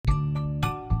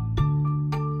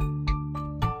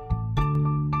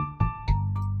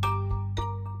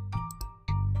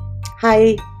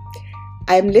Hi,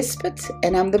 I'm Lisbeth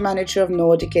and I'm the manager of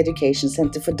Nordic Education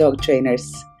Center for Dog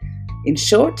Trainers. In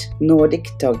short, Nordic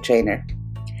Dog Trainer.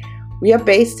 We are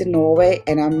based in Norway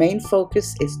and our main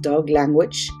focus is dog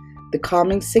language, the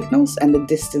calming signals and the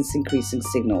distance increasing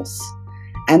signals,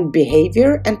 and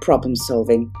behavior and problem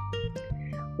solving.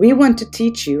 We want to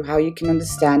teach you how you can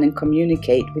understand and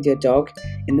communicate with your dog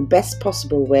in the best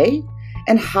possible way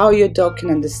and how your dog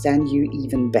can understand you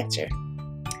even better.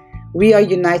 We are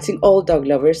uniting all dog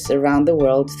lovers around the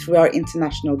world through our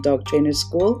International Dog Trainer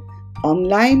School,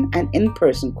 online and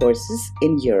in-person courses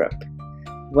in Europe.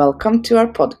 Welcome to our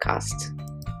podcast.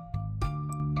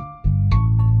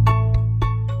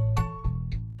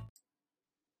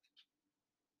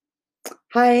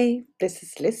 Hi, this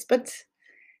is Lisbeth,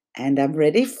 and I'm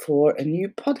ready for a new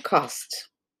podcast.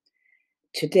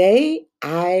 Today,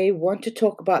 I want to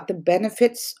talk about the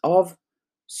benefits of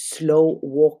slow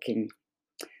walking.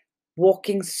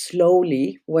 Walking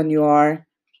slowly when you are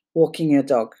walking your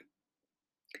dog.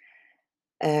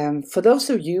 For those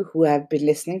of you who have been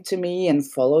listening to me and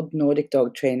followed Nordic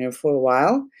Dog Trainer for a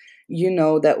while, you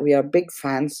know that we are big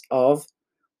fans of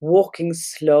walking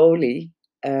slowly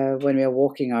when we are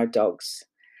walking our dogs.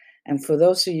 And for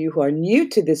those of you who are new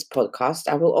to this podcast,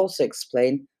 I will also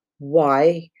explain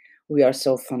why we are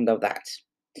so fond of that.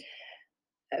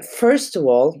 First of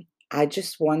all, I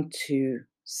just want to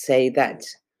say that,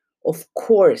 of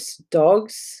course,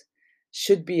 dogs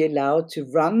should be allowed to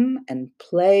run and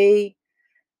play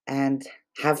and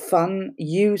have fun,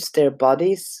 use their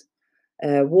bodies,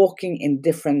 walking in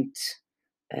different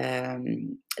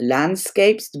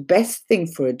landscapes. The best thing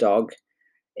for a dog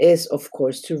is, of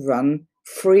course, to run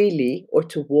freely or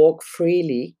to walk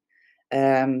freely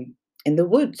in the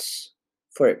woods,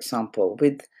 for example,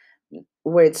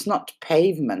 where it's not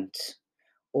pavement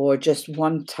or just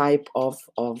one type of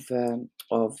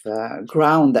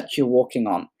ground that you're walking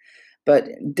on, but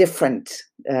different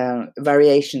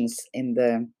variations in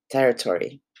the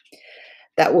territory.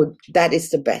 That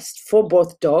is the best for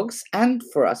both dogs and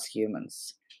for us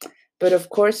humans. But of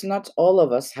course, not all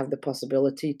of us have the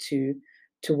possibility to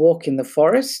walk in the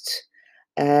forest,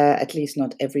 at least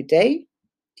not every day.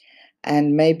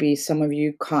 And maybe some of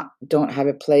you don't have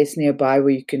a place nearby where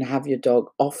you can have your dog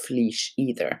off leash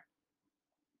either.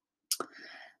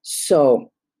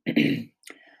 So,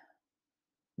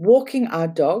 walking our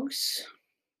dogs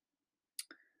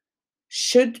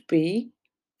should be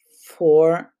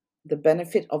for the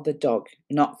benefit of the dog,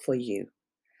 not for you.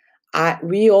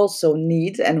 We also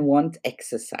need and want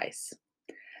exercise.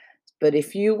 But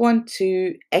if you want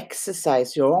to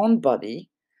exercise your own body,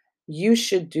 you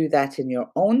should do that in your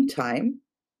own time.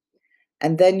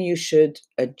 And then you should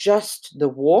adjust the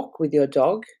walk with your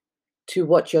dog to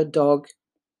what your dog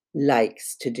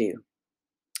likes to do.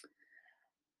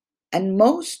 And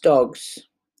most dogs,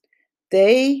 let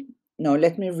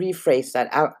me rephrase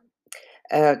that.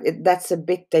 That's a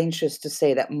bit dangerous to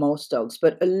say that most dogs,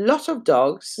 but a lot of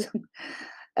dogs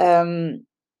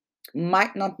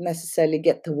might not necessarily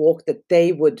get the walk that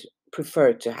they would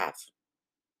prefer to have.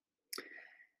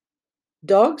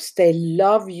 Dogs, they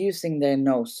love using their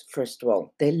nose, first of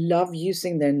all. They love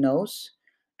using their nose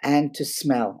and to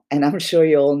smell. And I'm sure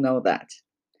you all know that.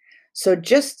 So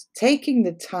just taking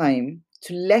the time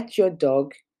to allow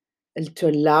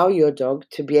your dog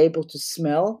to be able to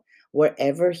smell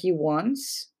wherever he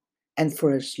wants and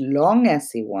for as long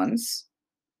as he wants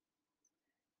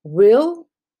will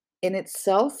in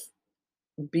itself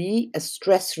be a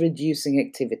stress-reducing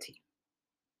activity.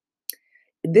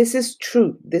 This is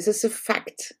true. This is a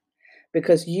fact,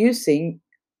 because using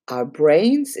our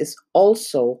brains is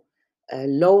also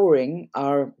lowering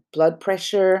our blood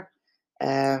pressure.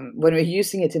 When we're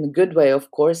using it in a good way, of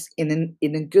course, in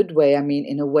a good way, I mean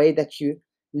in a way that you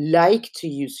like to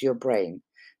use your brain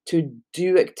to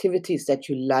do activities that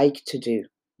you like to do,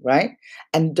 right?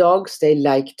 And dogs, they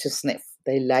like to sniff,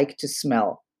 they like to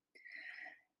smell.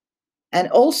 And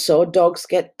also, dogs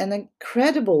get an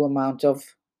incredible amount of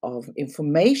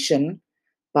information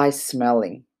by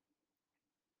smelling.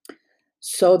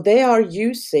 So they are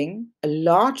using a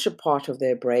larger part of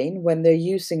their brain when they're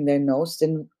using their nose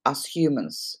than us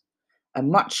humans, a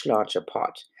much larger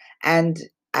part. And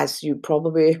as you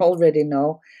probably already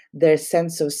know, their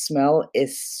sense of smell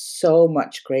is so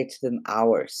much greater than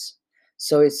ours.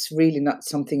 So it's really not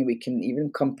something we can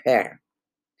even compare.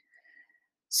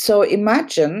 So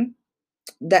imagine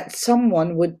that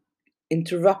someone would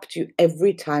interrupt you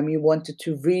every time you wanted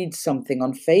to read something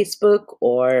on Facebook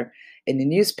or in the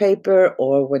newspaper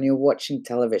or when you're watching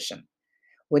television.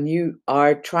 When you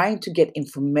are trying to get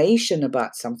information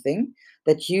about something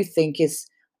that you think is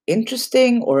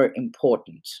interesting or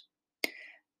important.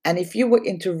 And if you were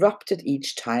interrupted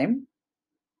each time,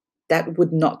 that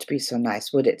would not be so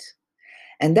nice, would it?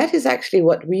 And that is actually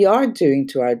what we are doing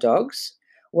to our dogs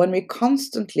when we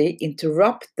constantly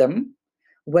interrupt them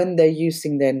when they're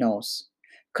using their nose.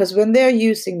 Because when they're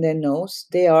using their nose,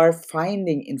 they are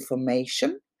finding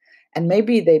information and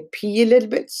maybe they pee a little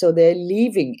bit, so they're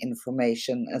leaving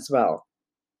information as well.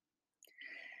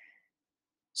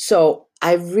 So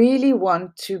I really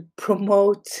want to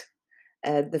promote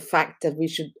the fact that we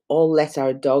should all let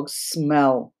our dogs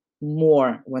smell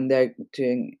more when they're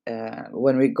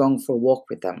when we're going for a walk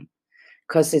with them,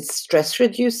 because it's stress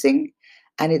reducing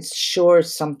and it's sure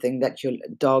something that your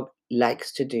dog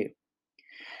likes to do.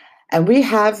 And we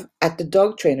have at the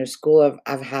dog trainer school,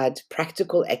 I've had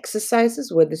practical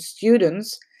exercises where the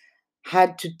students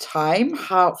had to time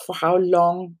for how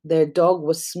long their dog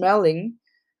was smelling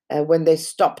when they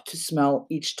stopped to smell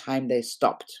each time they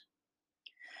stopped.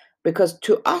 Because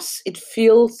to us it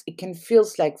can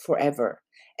feels like forever,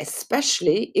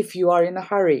 especially if you are in a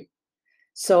hurry.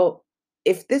 So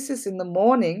if this is in the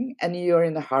morning and you're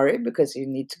in a hurry because you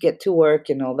need to get to work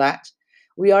and all that,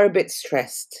 we are a bit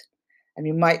stressed and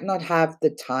we might not have the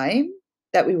time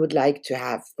that we would like to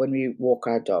have when we walk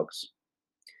our dogs.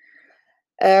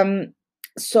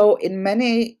 So in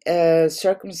many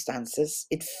circumstances,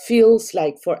 it feels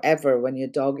like forever when your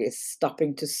dog is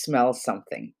stopping to smell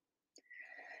something.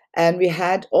 And we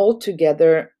had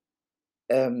altogether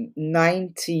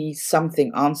 90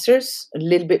 something answers, a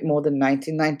little bit more than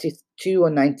 90, 92 or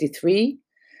 93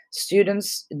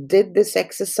 students did this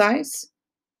exercise.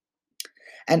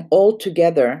 And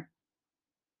altogether,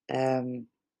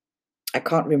 I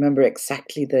can't remember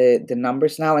exactly the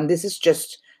numbers now. And this is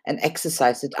just an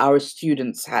exercise that our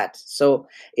students had. So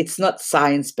it's not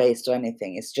science-based or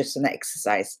anything. It's just an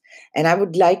exercise. And I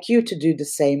would like you to do the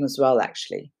same as well,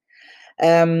 actually.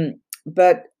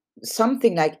 But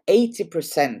something like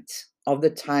 80% of the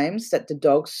times that the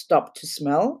dog stopped to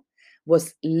smell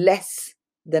was less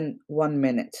than 1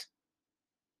 minute.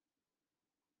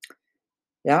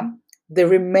 Yeah. The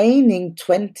remaining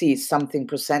 20 something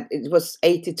percent, it was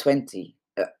 80-20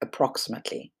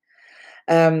 approximately.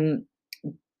 The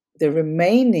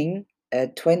remaining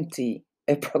 20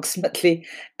 approximately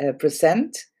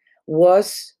percent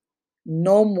was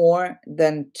no more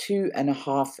than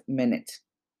 2.5 minutes.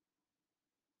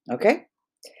 Okay?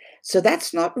 So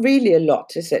that's not really a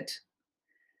lot, is it?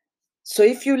 So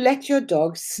if you let your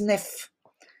dog sniff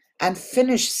and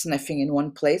finish sniffing in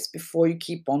one place before you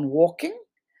keep on walking,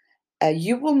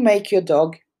 you will make your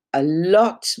dog a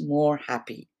lot more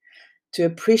happy, to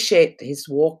appreciate his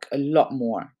walk a lot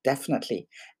more, definitely.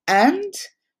 And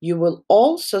you will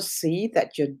also see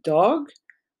that your dog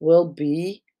will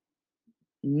be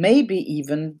maybe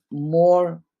even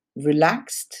more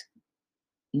relaxed,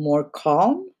 more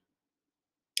calm.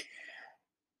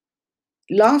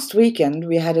 Last weekend,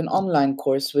 we had an online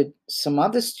course with some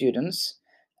other students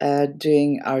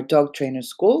doing our dog trainer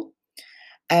school.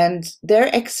 And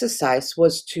their exercise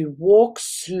was to walk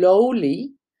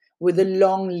slowly with a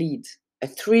long lead, a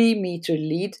 3-meter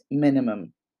lead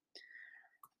minimum.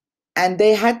 And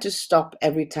they had to stop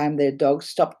every time their dog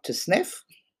stopped to sniff.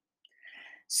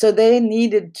 So they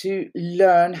needed to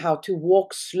learn how to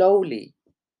walk slowly.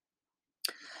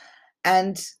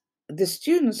 And the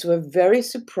students were very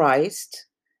surprised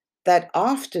that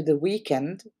after the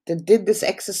weekend, they did this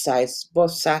exercise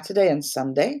both Saturday and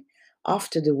Sunday.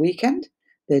 After the weekend,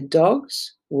 the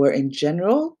dogs were in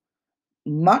general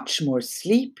much more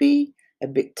sleepy, a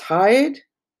bit tired,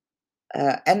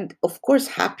 and of course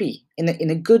happy in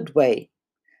a good way.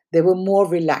 They were more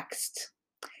relaxed.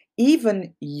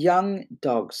 Even young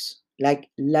dogs, like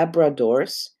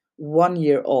Labradors, 1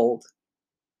 year old.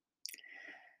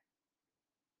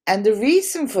 And the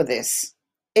reason for this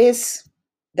is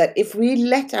that if we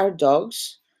let our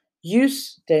dogs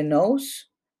use their nose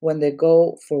when they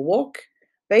go for a walk,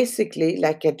 basically,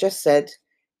 like I just said,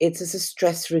 it is a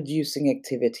stress reducing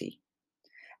activity.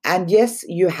 And yes,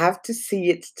 you have to see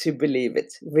it to believe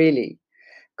it, really.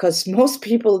 Because most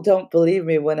people don't believe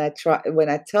me when I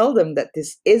tell them that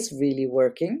this is really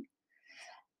working.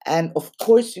 And of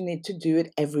course, you need to do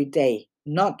it every day,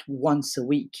 not once a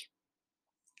week.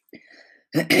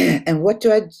 And what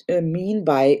do I mean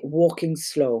by walking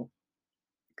slow?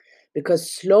 Because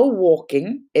slow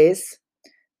walking is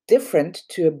different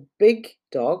to a big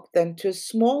dog than to a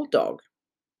small dog.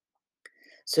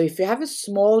 So if you have a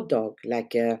small dog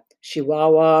like a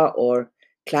Chihuahua or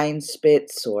Klein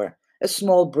Spitz or a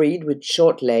small breed with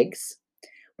short legs,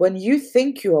 when you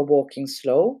think you are walking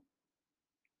slow,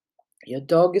 your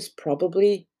dog is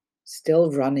probably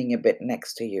still running a bit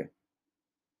next to you.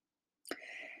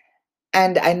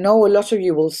 And I know a lot of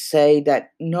you will say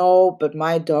that, no, but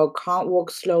my dog can't walk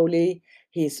slowly.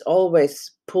 He's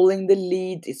always pulling the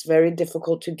lead. It's very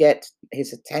difficult to get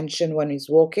his attention when he's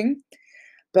walking.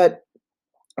 But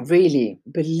really,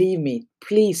 believe me,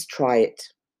 please try it.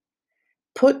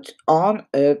 Put on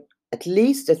at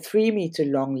least a 3-meter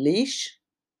long leash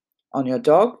on your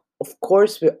dog. Of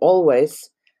course, we always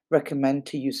recommend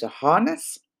to use a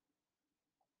harness.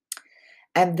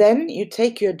 And then you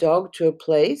take your dog to a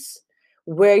place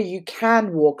where you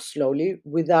can walk slowly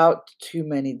without too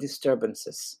many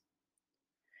disturbances.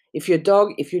 If you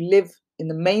live in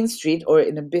the main street or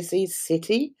in a busy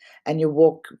city and you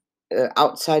walk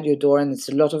outside your door and it's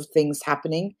a lot of things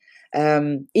happening,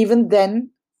 even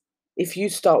then, if you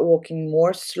start walking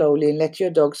more slowly and let your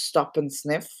dog stop and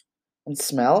sniff and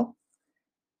smell,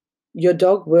 your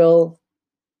dog will,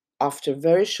 after a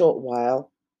very short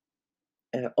while,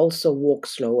 also walk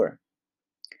slower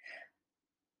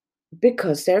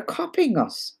because they're copying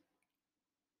us.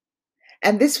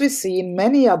 And this we see in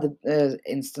many other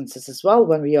instances as well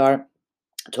when we are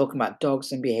talking about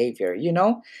dogs and behavior.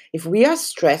 If we are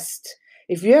stressed,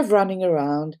 if you are running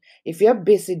around, if you are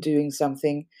busy doing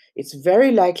something, it's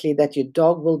very likely that your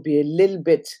dog will be a little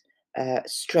bit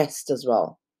stressed as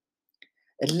well.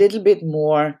 A little bit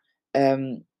more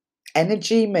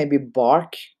energy, maybe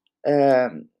bark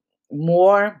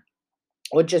more,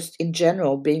 or just in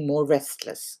general being more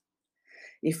restless.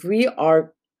 If we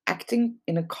are acting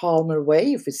in a calmer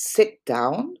way, if we sit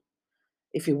down,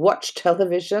 if you watch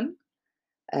television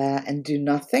and do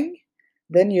nothing,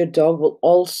 then your dog will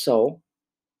also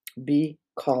be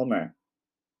calmer.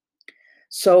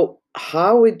 So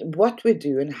what we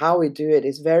do and how we do it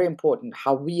is very important,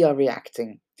 how we are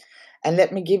reacting. And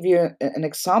let me give you an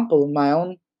example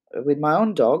with my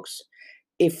own dogs.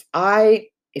 If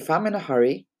I'm in a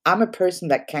hurry, I'm a person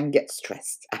that can get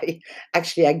stressed. I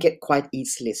get quite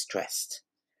easily stressed.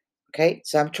 Okay,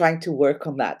 so I'm trying to work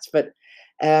on that. But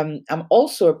I'm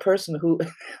also a person who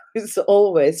is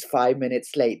always 5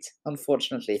 minutes late,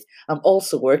 unfortunately. I'm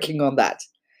also working on that.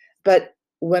 But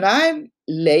when I'm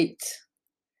late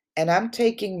and I'm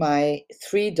taking my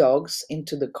 3 dogs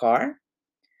into the car,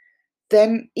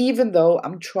 then even though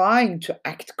I'm trying to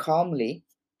act calmly,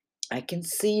 I can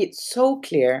see it so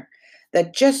clear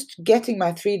that just getting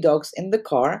my 3 dogs in the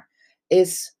car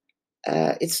is,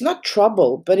 it's not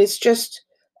trouble, but it's just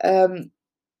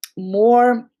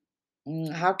more,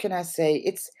 how can I say,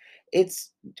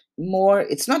 it's more,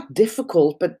 it's not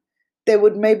difficult, but they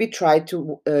would maybe try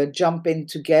to jump in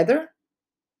together,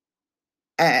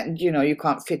 and you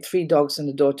can't fit 3 dogs in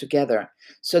the door together,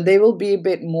 so they will be a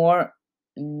bit more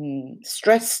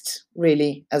stressed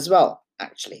really as well,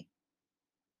 actually.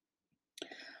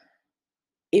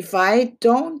 If I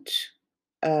don't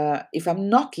if I'm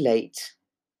not late,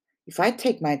 if I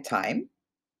take my time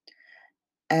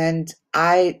and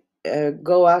I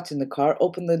go out in the car,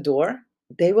 open the door,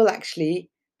 they will actually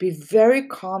be very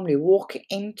calmly walk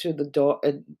into the door,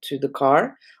 to the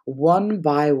car, one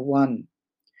by one,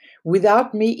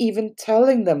 without me even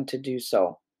telling them to do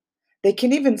so. They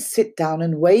can even sit down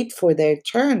and wait for their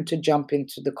turn to jump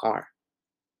into the car.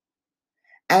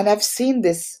 And I've seen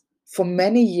this for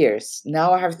many years.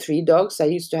 Now I have 3 dogs. I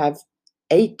used to have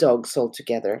 8 dogs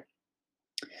altogether.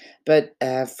 But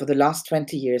for the last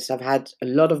 20 years, I've had a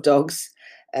lot of dogs,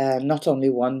 not only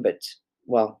one, but,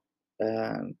 well,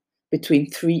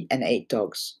 between 3 and 8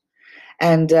 dogs.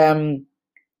 And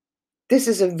this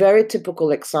is a very typical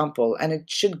example, and it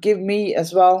should give me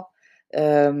as well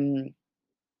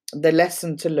the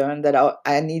lesson to learn that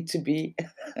I need to be,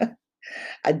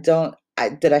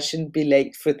 that I shouldn't be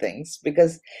late for things,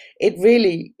 because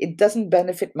it doesn't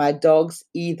benefit my dogs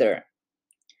either.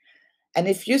 And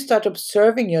if you start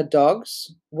observing your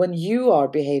dogs when you are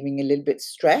behaving a little bit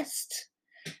stressed,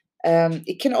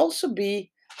 it can also be,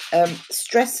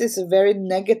 stress is a very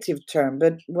negative term,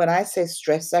 but when I say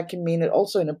stress, I can mean it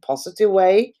also in a positive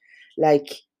way,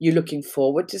 like you're looking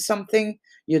forward to something.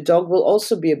 Your dog will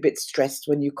also be a bit stressed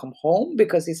when you come home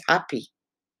because he's happy.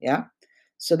 Yeah.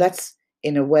 So that's,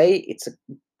 in a way, it's a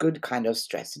good kind of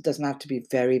stress. It doesn't have to be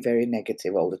very, very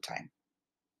negative all the time.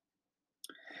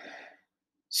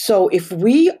 So if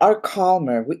we are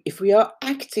calmer, if we are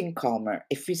acting calmer,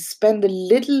 if we spend a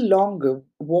little longer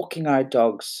walking our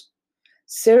dogs,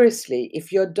 seriously,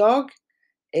 if your dog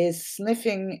is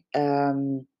sniffing,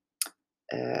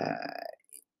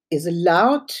 is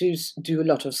allowed to do a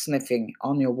lot of sniffing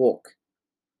on your walk,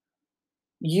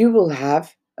 you will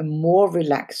have a more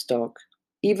relaxed dog,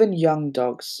 even young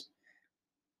dogs.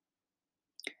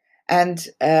 And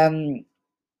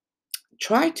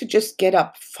try to just get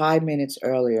up 5 minutes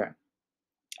earlier.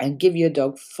 and give your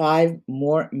dog 5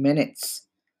 more minutes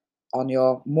on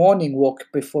your morning walk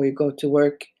before you go to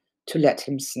work to let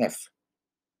him sniff.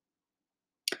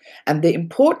 And the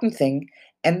important thing,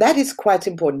 and that is quite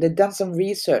important, they've done some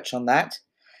research on that,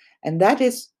 and that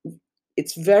is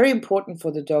it's very important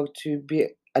for the dog to be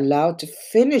allowed to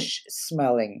finish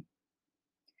smelling,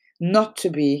 not to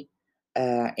be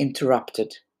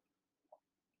interrupted.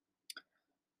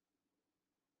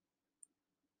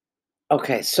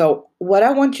 Okay, so what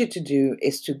I want you to do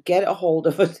is to get a hold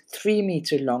of a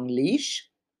 3-meter long leash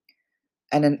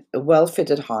and a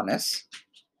well-fitted harness,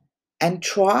 and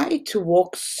try to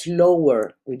walk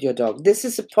slower with your dog. This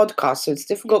is a podcast, so it's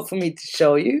difficult for me to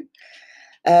show you.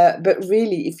 But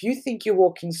really, if you think you're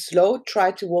walking slow,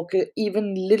 try to walk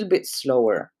even a little bit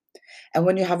slower. And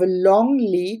when you have a long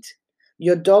lead,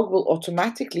 your dog will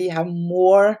automatically have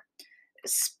more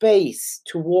space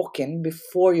to walk in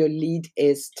before your lead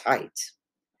is tight.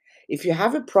 If you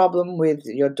have a problem with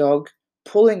your dog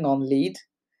pulling on lead,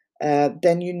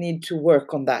 then you need to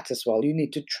work on that as well. You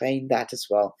need to train that as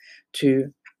well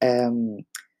to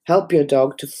help your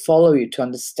dog to follow you, to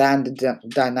understand the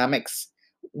dynamics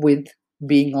with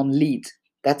being on lead.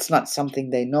 That's not something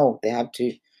they know. They have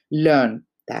to learn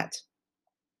that.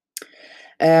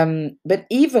 But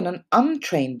even an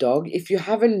untrained dog, if you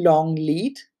have a long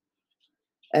lead,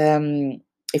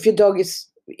 if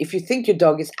you think your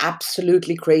dog is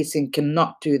absolutely crazy and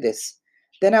cannot do this,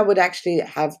 then I would actually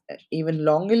have even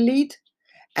longer lead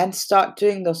and start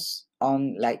doing this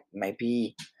on, like,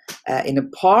 maybe in a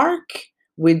park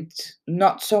with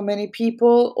not so many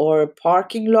people, or a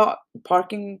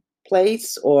parking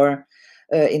place, or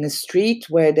in a street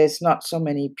where there's not so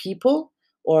many people,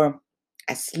 or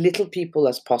as little people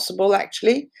as possible,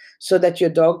 actually, so that your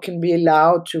dog can be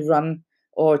allowed to run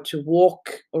or to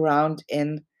walk around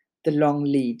in the long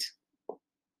lead.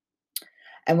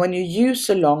 And when you use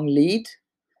a long lead,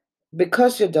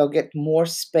 because your dog gets more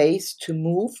space to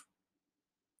move,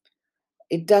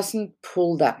 it doesn't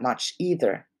pull that much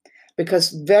either,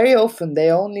 because very often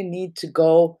they only need to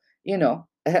go,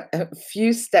 a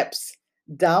few steps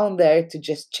down there to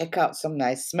just check out some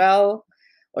nice smell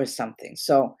or something.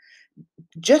 So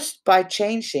just by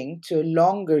changing to a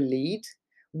longer lead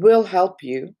will help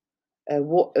you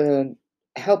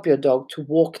help your dog to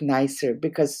walk nicer,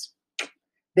 because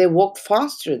they walk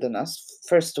faster than us,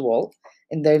 first of all,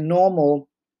 in their normal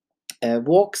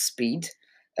walk speed.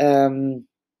 A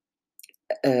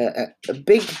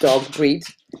big dog breed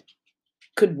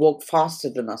could walk faster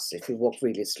than us if we walk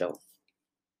really slow.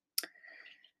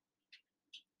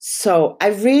 So I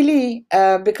really,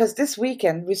 because this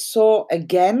weekend we saw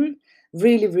again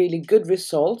really, really good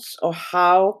results of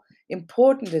how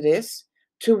important it is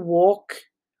to walk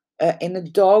in a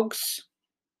dog's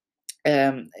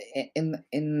in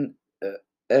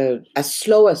as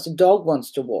slow as the dog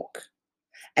wants to walk,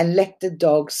 and let the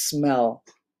dog smell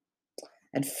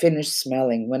and finish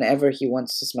smelling whenever he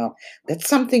wants to smell. That's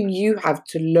something you have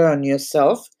to learn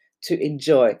yourself to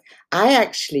enjoy.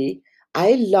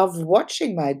 I love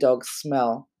watching my dogs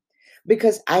smell,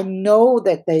 because I know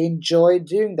that they enjoy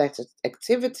doing that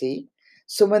activity.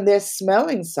 So when they're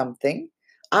smelling something,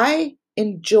 I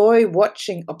enjoy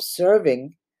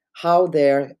observing how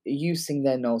they're using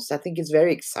their nose. I think it's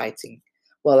very exciting.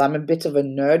 Well, I'm a bit of a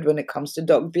nerd when it comes to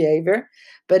dog behavior,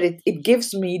 but it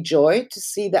gives me joy to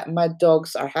see that my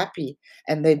dogs are happy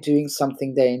and they're doing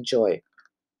something they enjoy.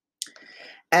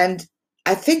 And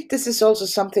I think this is also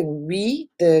something we,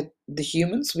 the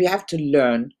humans, we have to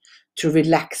learn to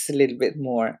relax a little bit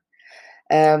more.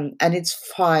 And it's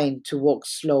fine to walk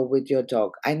slow with your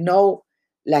dog. I know,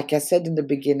 like I said in the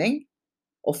beginning,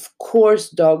 of course,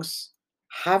 dogs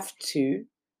have to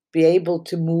be able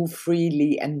to move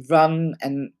freely and run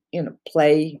and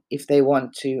play if they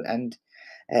want to, and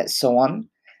so on.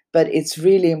 But it's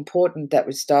really important that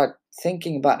we start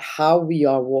thinking about how we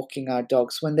are walking our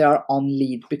dogs when they are on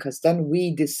lead, because then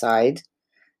we decide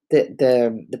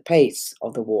the pace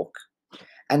of the walk.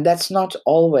 And that's not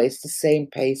always the same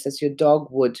pace as your dog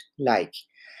would like.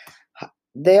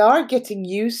 They are getting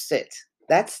used to it.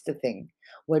 That's the thing.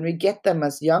 When we get them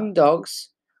as young dogs,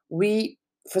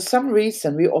 for some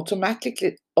reason, we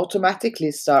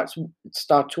automatically start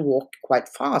to walk quite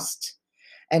fast.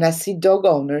 And I see dog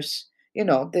owners,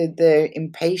 they're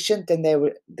impatient, and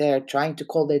they're trying to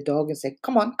call their dog and say,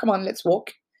 come on, let's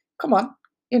walk. Come on,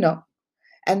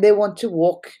 and they want to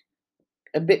walk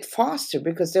a bit faster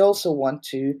because they also want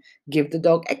to give the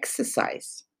dog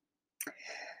exercise.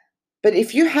 But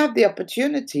if you have the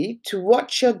opportunity to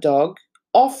watch your dog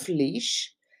off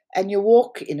leash, and you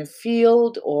walk in a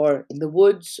field or in the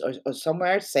woods, or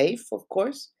somewhere safe, of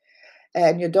course,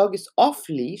 and your dog is off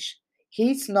leash,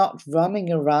 he's not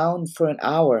running around for an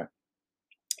hour.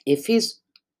 If he's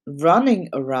running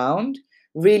around,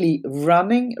 really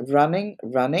running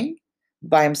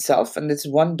by himself, and it's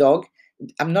one dog,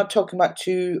 I'm not talking about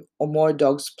 2 or more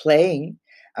dogs playing,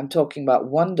 I'm talking about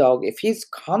one dog. If he's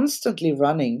constantly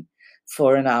running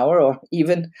for an hour or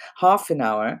even half an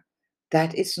hour,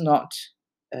 that is not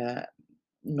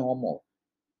normal.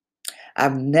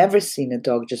 I've never seen a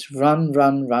dog just run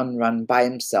by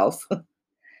himself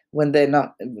when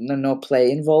no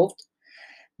play involved.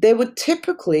 They would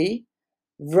typically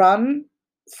run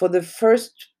for the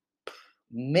first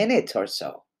minute or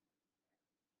so.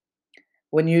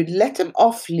 When you let them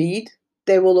off lead,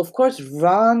 they will of course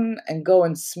run and go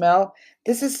and smell.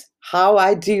 This is how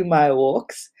I do my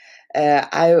walks.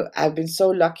 I've been so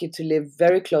lucky to live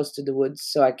very close to the woods,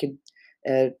 so I could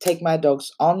take my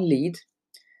dogs on lead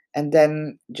and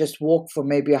then just walk for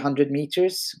maybe 100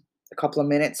 meters, a couple of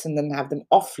minutes, and then have them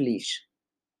off leash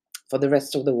for the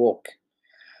rest of the walk.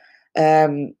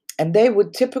 And they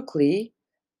would typically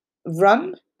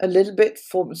run a little bit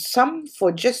for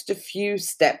just a few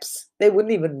steps. They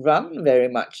wouldn't even run very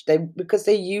much because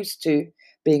they're used to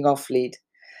being off lead.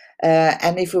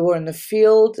 And if we were in the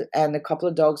field and a couple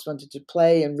of dogs wanted to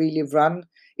play and really run,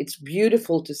 it's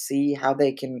beautiful to see how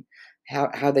they can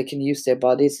use their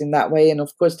bodies in that way. And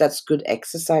of course, that's good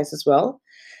exercise as well.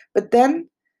 But then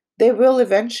they will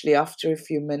eventually, after a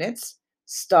few minutes,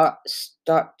 start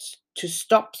to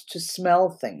stop to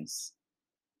smell things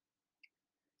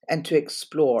and to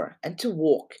explore and to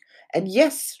walk. And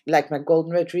yes, like my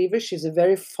golden retriever, she's a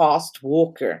very fast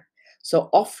walker. So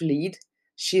off lead,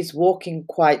 she's walking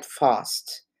quite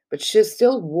fast, but she's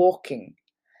still walking.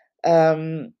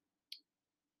 And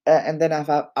then I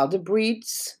have other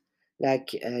breeds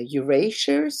like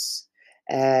Eurasiers,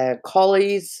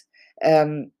 collies.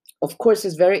 Of course,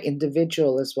 it's very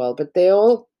individual as well, but they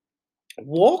all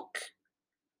walk,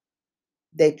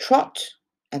 they trot,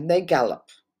 and they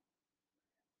gallop.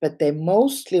 But they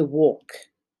mostly walk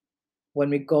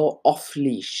when we go off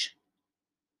leash.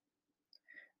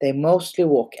 They mostly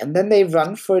walk, and then they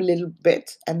run for a little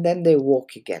bit, and then they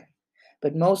walk again.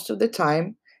 But most of the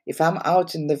time, if I'm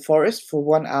out in the forest for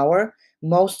 1 hour,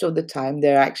 most of the time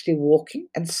they're actually walking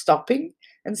and stopping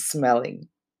and smelling.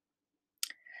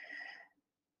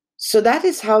 So that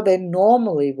is how they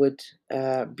normally would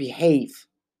behave.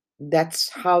 That's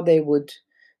how they would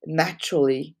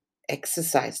naturally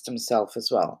exercise themselves as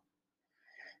well.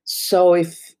 So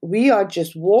if we are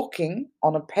just walking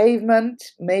on a pavement,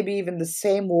 maybe even the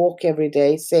same walk every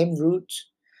day, same route,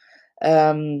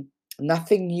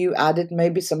 nothing new added,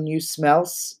 maybe some new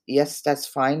smells, yes, that's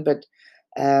fine, but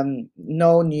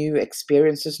no new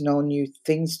experiences, no new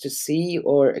things to see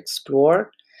or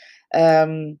explore,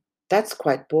 that's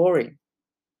quite boring.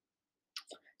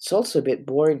 It's also a bit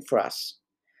boring for us.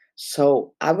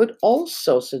 So I would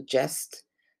also suggest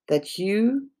that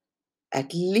you,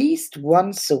 at least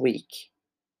once a week,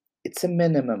 it's a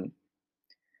minimum,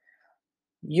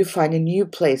 you find a new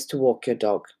place to walk your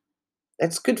dog.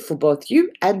 That's good for both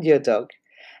you and your dog.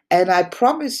 And I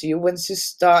promise you, once you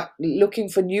start looking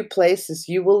for new places,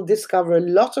 you will discover a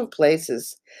lot of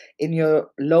places in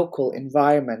your local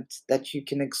environment that you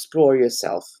can explore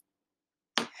yourself.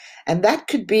 And that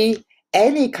could be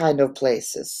any kind of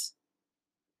places.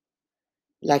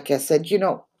 Like I said,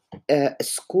 a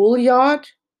schoolyard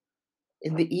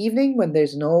in the evening when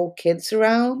there's no kids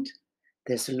around.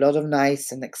 There's a lot of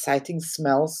nice and exciting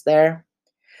smells there.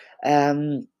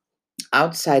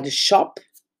 Outside a shop.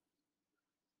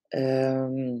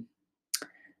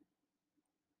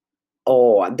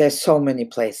 There's so many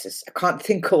places. I can't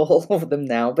think of all of them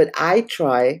now, but I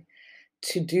try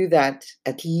to do that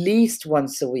at least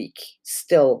once a week.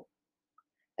 Still,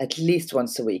 at least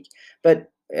once a week.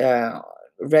 But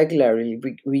regularly,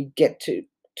 we get to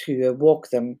walk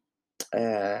them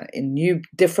in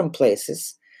different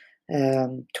places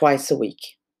twice a week.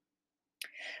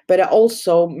 But I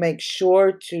also make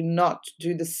sure to not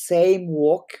do the same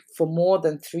walk for more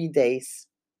than 3 days,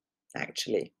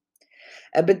 actually.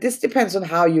 But this depends on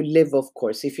how you live, of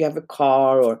course. If you have a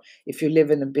car or if you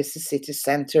live in a busy city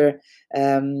center.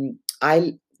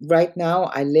 Right now,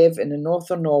 I live in the north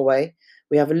of Norway.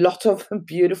 We have a lot of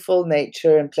beautiful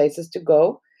nature and places to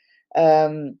go.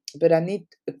 But I need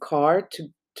a car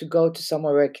to go to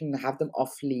somewhere where I can have them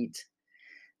off lead.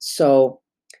 So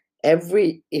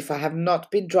if I have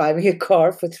not been driving a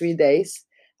car for 3 days,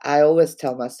 I always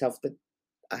tell myself that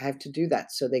I have to do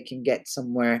that so they can get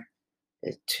somewhere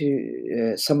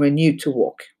somewhere new to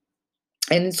walk.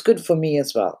 And it's good for me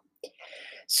as well.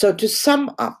 So to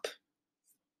sum up,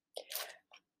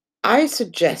 I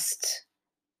suggest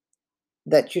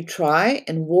that you try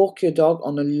and walk your dog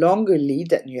on a longer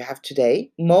lead than you have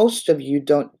today. Most of you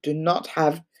do not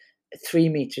have 3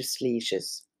 meters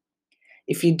leashes.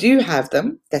 If you do have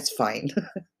them, that's fine.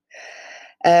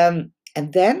 And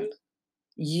then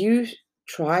you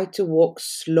try to walk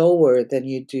slower than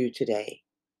you do today.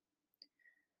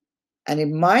 And it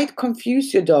might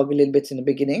confuse your dog a little bit in the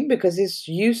beginning because it's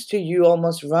used to you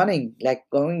almost running, like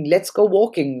going, let's go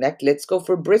walking, like let's go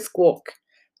for a brisk walk.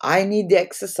 I need the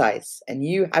exercise and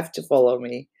you have to follow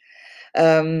me.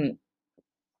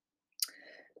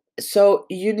 So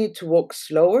you need to walk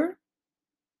slower,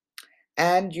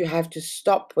 and you have to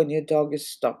stop when your dog is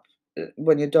stopped.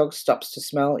 When your dog stops to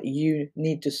smell, you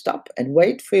need to stop and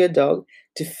wait for your dog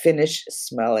to finish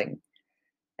smelling.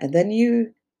 And then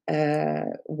you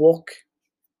walk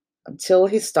until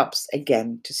he stops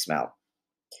again to smell.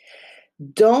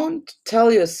 Don't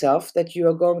tell yourself that you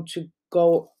are going to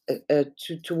go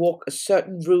to walk a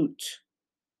certain route.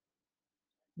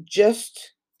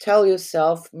 Just tell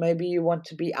yourself maybe you want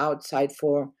to be outside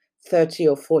for 30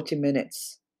 or 40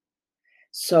 minutes.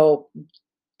 So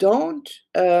don't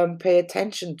pay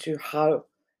attention to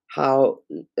how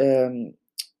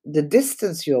the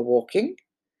distance you're walking,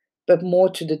 but more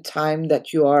to the time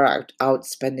that you are out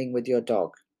spending with your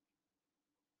dog.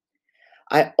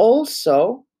 I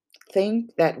also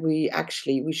think that we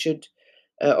should,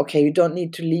 okay, you don't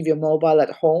need to leave your mobile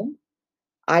at home.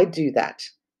 I do that,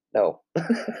 though.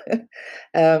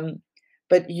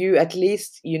 But you at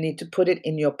least you need to put it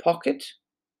in your pocket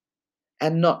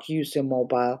and not use your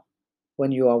mobile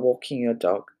when you are walking your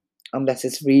dog, unless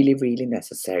it's really, really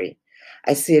necessary.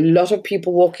 I see a lot of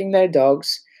people walking their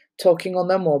dogs, talking on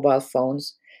their mobile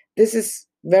phones. This is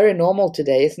very normal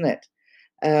today, isn't it?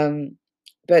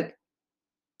 But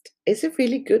is it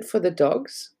really good for the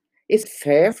dogs? Is it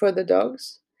fair for the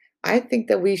dogs? I think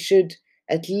that we should,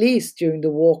 at least during the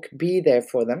walk, be there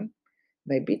for them.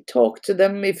 Maybe talk to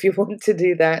them if you want to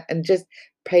do that, and just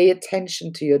pay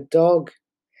attention to your dog.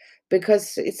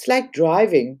 Because it's like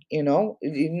driving, you're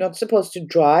not supposed to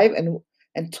drive and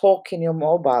talk in your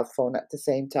mobile phone at the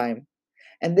same time.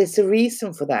 And there's a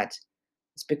reason for that.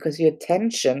 It's because your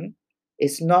attention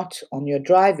is not on your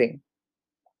driving.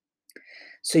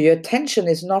 So your attention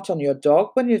is not on your dog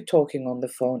when you're talking on the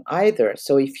phone either.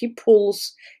 So if he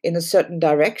pulls in a certain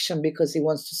direction because he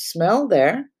wants to smell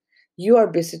there, you are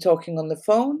busy talking on the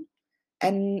phone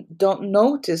and don't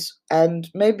notice, and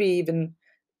maybe even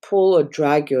pull or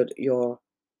drag your dog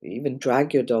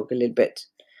a little bit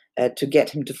to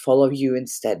get him to follow you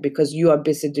instead, because you are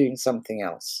busy doing something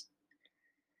else.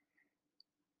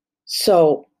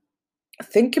 So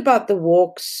think about the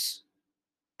walks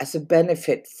as a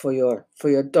benefit for your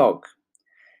dog.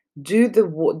 Do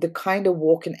the kind of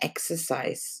walk and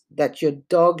exercise that your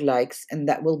dog likes and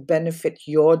that will benefit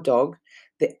your dog,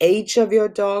 the age of your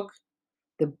dog,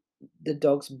 the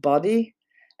dog's body.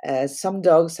 Some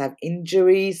dogs have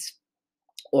injuries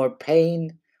or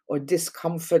pain or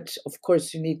discomfort. Of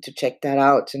course, you need to check that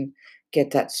out and get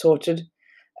that sorted.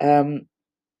 I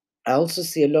also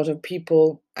see a lot of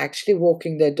people actually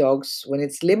walking their dogs when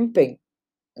it's limping,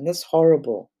 and that's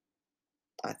horrible,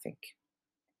 I think.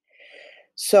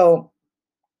 So,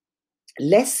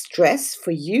 less stress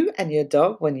for you and your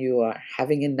dog when you are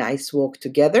having a nice walk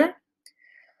together.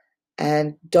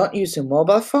 And don't use a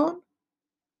mobile phone.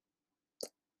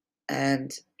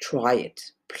 And try it.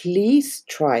 Please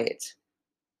try it.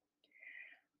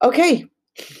 Okay.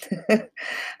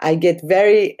 I get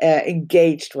very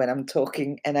engaged when I'm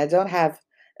talking, and I don't have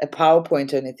a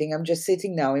PowerPoint or anything. I'm just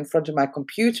sitting now in front of my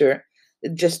computer,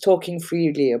 just talking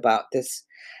freely about this.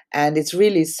 And it's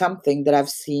really something that I've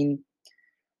seen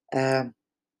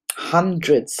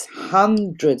hundreds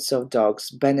of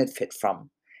dogs benefit from.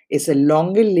 It's a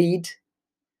longer lead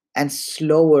and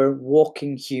slower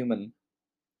walking human.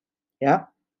 Yeah.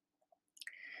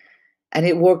 And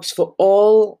it works for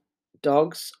all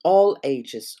dogs, all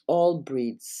ages, all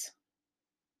breeds.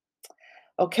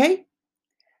 Okay.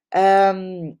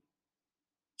 I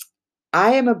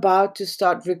am about to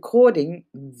start recording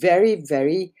very,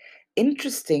 very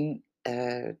interesting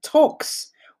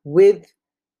talks with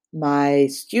my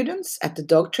students at the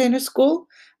dog trainer school.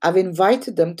 I've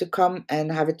invited them to come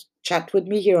and have a chat with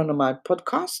me here on my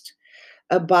podcast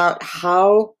about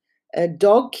how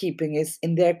dog keeping is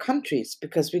in their countries,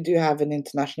 because we do have an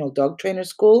international dog trainer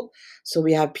school. So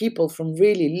we have people from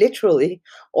really literally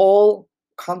all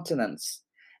continents.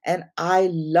 And I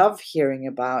love hearing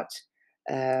about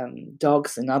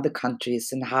dogs in other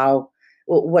countries and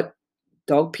what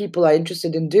dog people are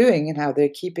interested in doing and how they're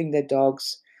keeping their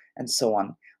dogs and so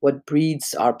on. What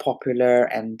breeds are popular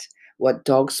and what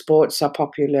dog sports are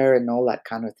popular and all that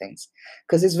kind of things,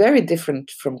 because it's very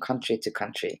different from country to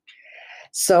country.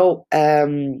 So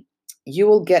you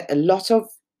will get a lot of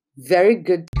very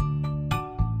good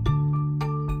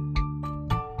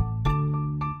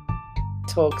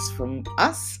talks from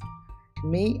us,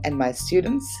 me and my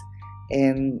students,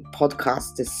 in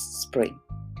podcast this spring.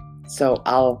 So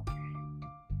I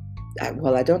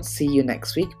don't see you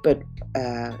next week, but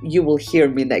you will hear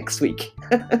me next week.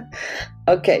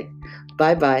 Okay,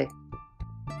 bye-bye.